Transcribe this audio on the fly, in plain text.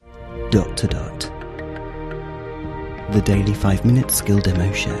Dot to Dot, the daily 5-minute skill demo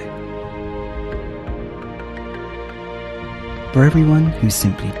show. For everyone who's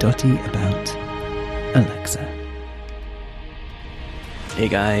simply dotty about Alexa. Hey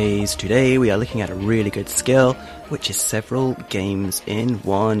guys, today we are looking at a really good skill, which is several games in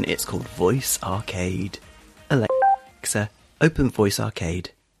one. It's called Voice Arcade. Alexa, open Voice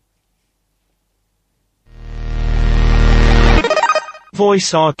Arcade.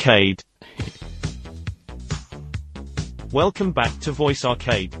 Voice Arcade. Welcome back to Voice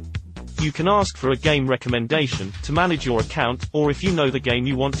Arcade. You can ask for a game recommendation to manage your account, or if you know the game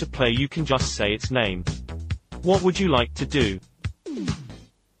you want to play you can just say its name. What would you like to do?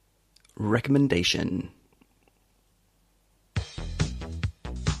 Recommendation.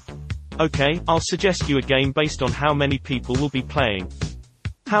 Okay, I'll suggest you a game based on how many people will be playing.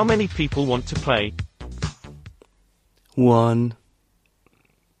 How many people want to play? 1.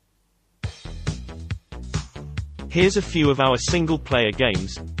 Here's a few of our single-player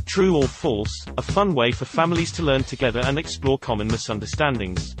games. True or False, a fun way for families to learn together and explore common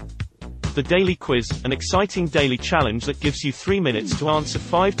misunderstandings. The Daily Quiz, an exciting daily challenge that gives you 3 minutes to answer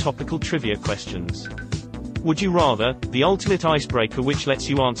 5 topical trivia questions. Would You Rather, the ultimate icebreaker which lets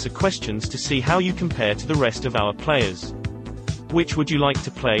you answer questions to see how you compare to the rest of our players. Which would you like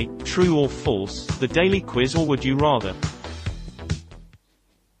to play, True or False, the Daily Quiz or Would You Rather?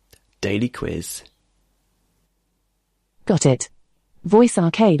 Daily Quiz. Got it. Voice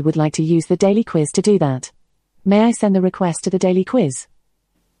Arcade would like to use the Daily Quiz to do that. May I send the request to the Daily Quiz?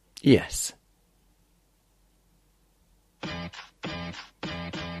 Yes.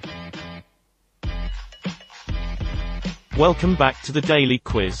 Welcome back to the Daily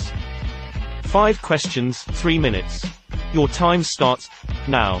Quiz. 5 questions, 3 minutes. Your time starts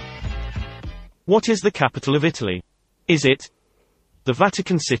now. What is the capital of Italy? Is it the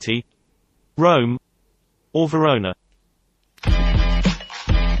Vatican City, Rome, or Verona?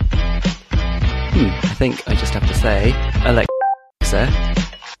 I think I just have to say, Alexa,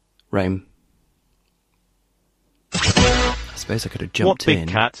 Rome. I suppose I could have What jumped big in.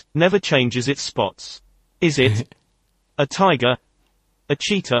 cat never changes its spots? Is it a tiger, a I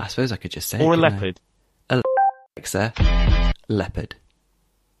cheetah, suppose I could just say or a couldn't I? leopard? Alexa, leopard.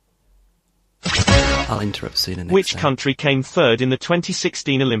 I'll interrupt sooner next Which time. country came third in the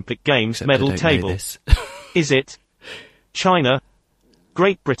 2016 Olympic Games Except I medal don't know table? this. Is it China,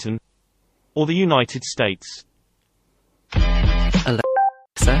 Great Britain, or the United States? Alexa,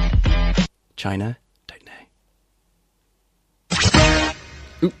 China, don't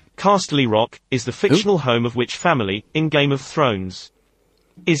know. Casterly Rock is the fictional home of which family in Game of Thrones?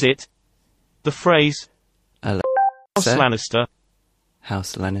 Is it the Freys, Alexa, House Lannister,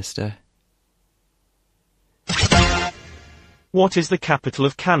 House Lannister. What is the capital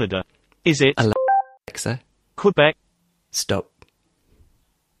of Canada? Is it Alexa, Quebec? stop.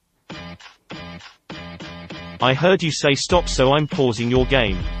 I heard you say stop, so I'm pausing your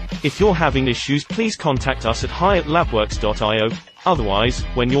game. If you're having issues, please contact us at hi@labworks.io. Otherwise,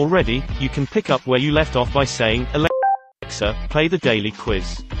 when you're ready, you can pick up where you left off by saying, Alexa, play the Daily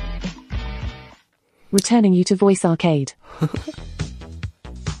Quiz. Returning you to Voice Arcade.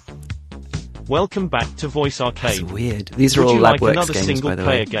 Welcome back to Voice Arcade. That's weird. These are Would all you like LabWorks another games, by the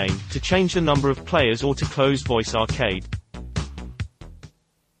way. single-player game to change the number of players or to close Voice Arcade?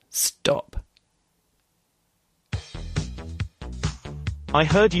 Stop. I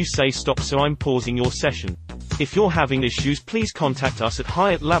heard you say stop, so I'm pausing your session. If you're having issues, please contact us at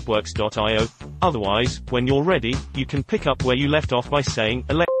hi@labworks.io. Otherwise, when you're ready, you can pick up where you left off by saying,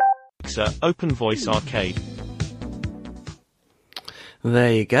 Alexa, open Voice Arcade.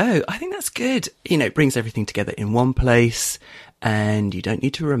 There you go. I think that's good. You know, it brings everything together in one place, and you don't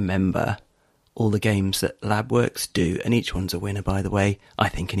need to remember all the games that LabWorks do, and each one's a winner, by the way. I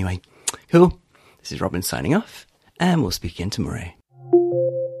think, anyway. Cool. This is Robin signing off, and we'll speak again tomorrow.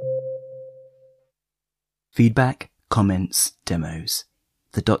 Feedback, comments, demos.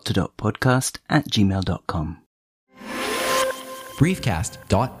 The Dot to Dot podcast @gmail.com.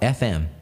 Briefcast.fm